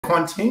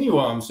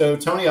Quantinuum. So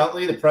Tony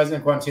Utley, the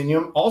president of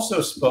Quantinuum,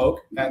 also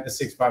spoke at the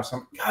 6.5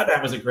 Summit. God,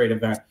 that was a great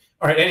event.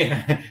 All right,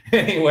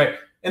 anyway,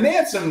 and they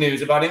had some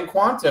news about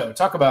InQuanto.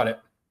 Talk about it.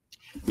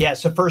 Yeah,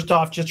 so first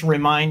off, just a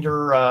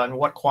reminder on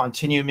what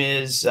Quantinuum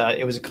is.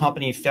 It was a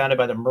company founded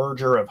by the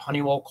merger of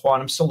Honeywell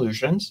Quantum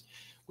Solutions,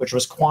 which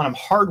was quantum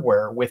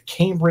hardware, with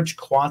Cambridge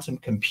Quantum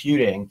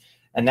Computing,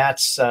 and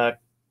that's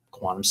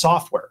quantum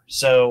software.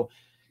 So,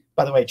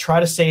 by the way, try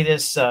to say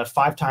this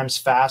 5 times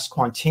fast: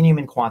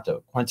 Quantinuum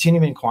InQuanto,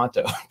 Quantinuum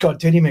InQuanto,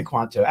 Quantinuum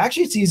InQuanto.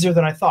 Actually, it's easier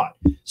than I thought.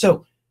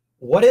 So,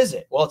 what is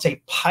it? Well, it's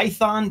a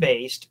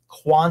Python-based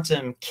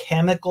quantum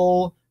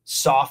chemical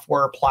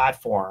software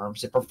platform.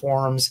 It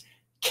performs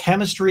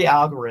chemistry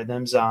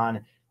algorithms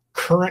on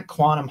current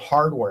quantum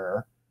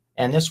hardware.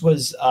 And this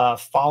was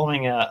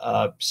following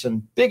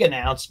some big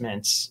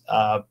announcements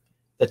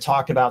that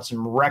talked about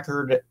some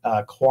record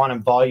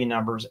quantum volume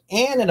numbers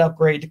and an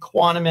upgrade to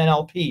quantum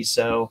NLP.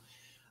 So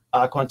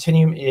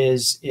Quantinuum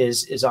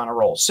is on a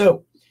roll.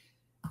 So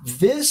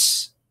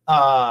this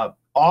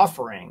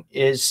offering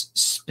is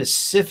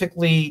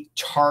specifically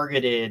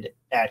targeted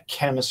at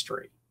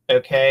chemistry,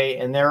 okay?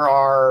 And there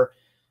are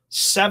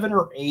 7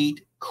 or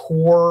 8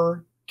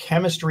 core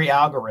chemistry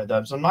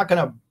algorithms. I'm not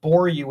going to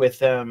bore you with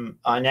them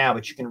now,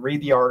 but you can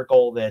read the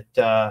article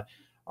that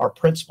our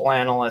principal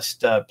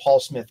analyst, Paul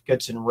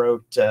Smith-Goodson,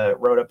 wrote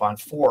up on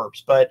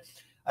Forbes. But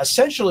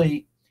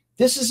essentially,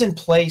 this is in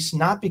place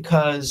not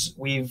because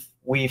we've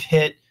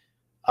hit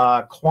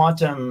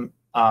quantum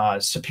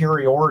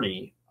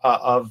superiority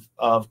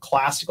of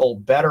classical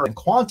better than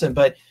quantum,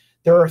 but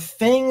there are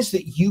things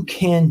that you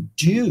can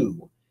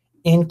do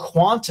in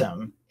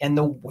quantum and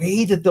the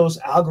way that those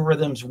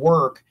algorithms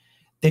work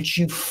that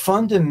you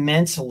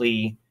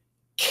fundamentally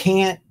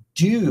can't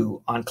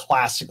do on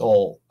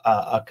classical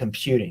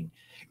computing.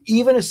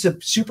 Even a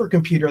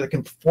supercomputer that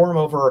can perform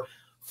over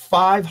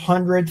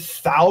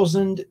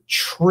 500,000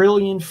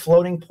 trillion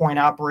floating point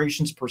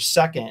operations per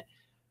second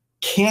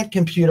can't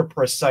compute a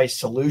precise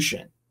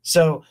solution.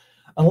 So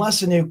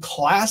unless a new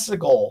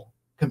classical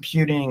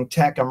computing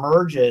tech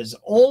emerges,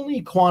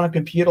 only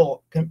quantum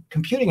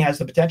computing has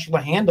the potential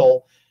to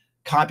handle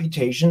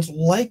computations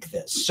like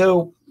this.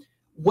 So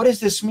what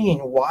does this mean?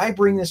 Why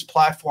bring this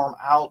platform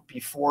out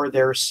before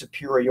there's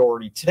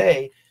superiority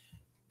today?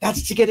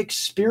 That's to get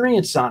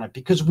experience on it,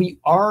 because we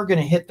are going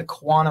to hit the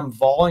quantum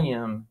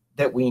volume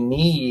that we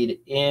need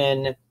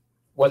in,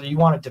 whether you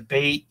want to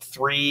debate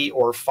 3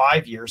 or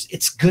 5 years,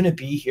 it's going to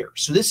be here.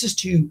 So this is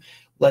to,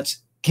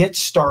 let's get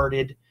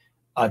started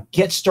on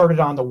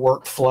the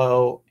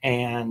workflow,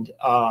 and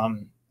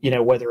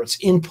whether it's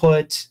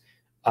input,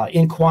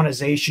 in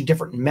quantization,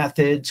 different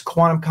methods,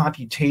 quantum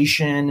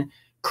computation,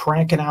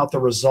 cranking out the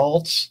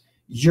results,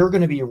 you're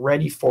going to be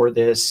ready for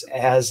this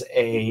as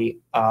a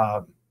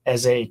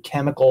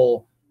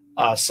chemical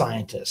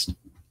scientist.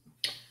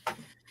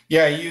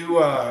 Yeah, you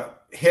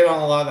hit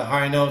on a lot of the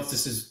high notes.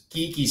 This is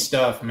geeky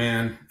stuff,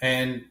 man,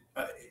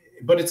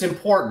 but it's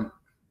important.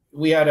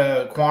 We had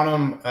a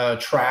quantum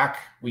track.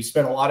 We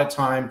spent a lot of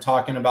time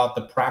talking about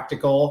the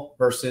practical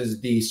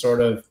versus the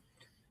sort of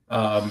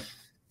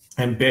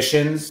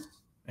ambitions.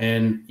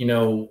 And,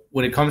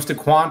 when it comes to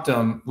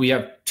quantum, we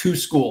have 2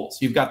 schools.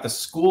 You've got the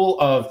school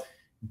of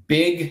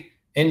big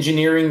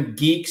engineering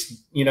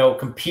geeks,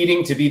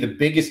 competing to be the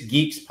biggest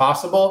geeks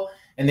possible.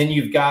 And then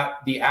you've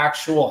got the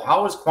actual,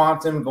 how is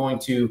quantum going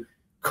to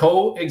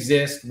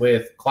coexist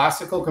with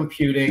classical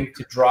computing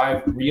to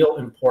drive real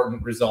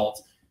important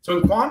results? So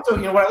in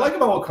quantum, what I like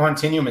about what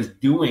Quantinuum is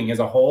doing as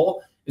a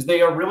whole is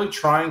they are really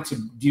trying to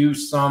do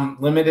some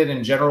limited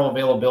and general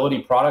availability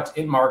products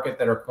in market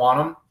that are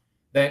quantum,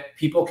 that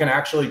people can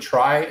actually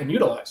try and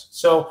utilize.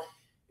 So,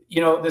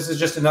 this is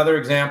just another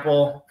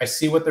example. I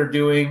see what they're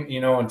doing,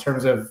 in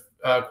terms of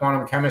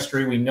quantum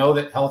chemistry. We know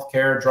that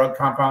healthcare, drug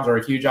compounds are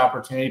a huge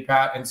opportunity,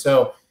 Pat. And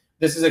so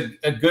this is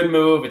a good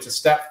move. It's a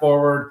step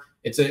forward.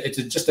 It's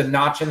just a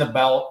notch in the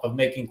belt of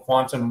making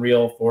quantum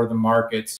real for the markets.